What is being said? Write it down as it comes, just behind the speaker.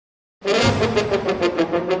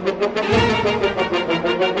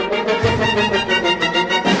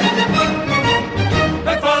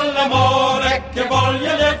Per far l'amore che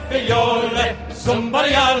voglio le figliole,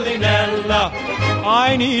 somebody Alli Nella.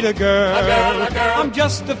 I need a girl. I'm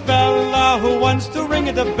just a fella who wants to ring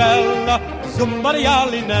the bell. Somebody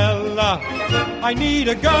Alli Nella. I need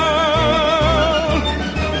a girl.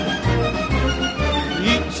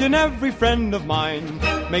 Each and every friend of mine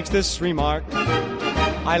makes this remark: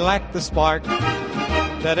 I lack the spark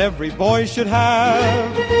that every boy should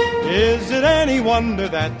have. Is it any wonder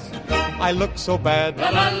that I look so bad? La,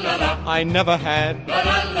 la, la, la. I never had la,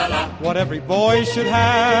 la, la, la. What every boy should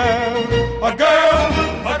have. A girl,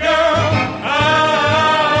 a girl.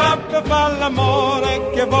 Ah, per far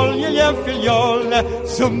l'amore che voglio le figliole,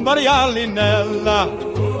 somebody Alli Nella.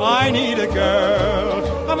 I need a girl.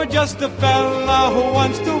 I'm just a fella who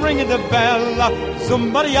wants to ring the bell.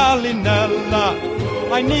 Somebody Alli Nella.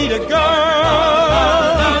 I need a girl.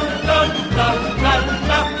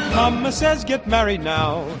 Mama says get married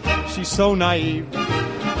now. She's so naive.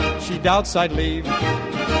 She doubts I'd leave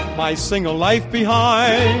my single life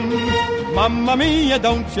behind. Mamma mia,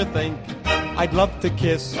 don't you think I'd love to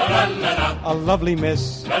kiss a lovely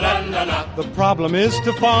miss? The problem is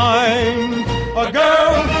to find a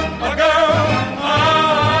girl, a girl.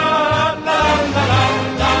 Ah, la, la, la,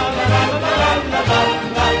 la, la, la, la, la,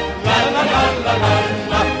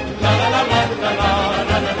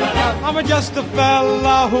 I'm just a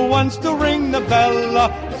fella who wants to ring the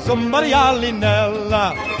bell. Somebody Alli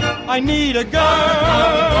Nella. I need a girl.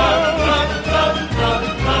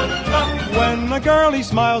 When a girlie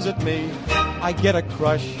smiles at me, I get a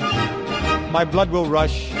crush. My blood will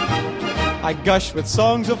rush. I gush with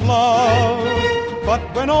songs of love. But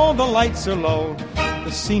when all the lights are low,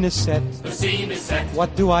 the scene is set. The scene is set.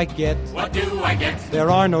 What do I get? What do I get? There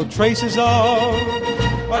are no traces of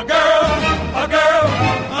a girl, a girl.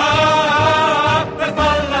 Ah, per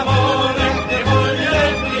far l'amore che voglio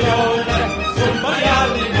le figliole, somebody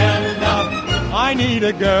Alli Nella. I need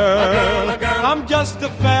a girl. A girl. I'm just a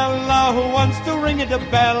fella who wants to ring the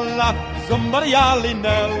bell. Somebody Alli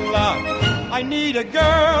Nella. I need a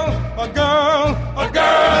girl, a girl, a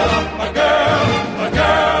girl, a girl, a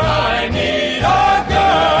girl. I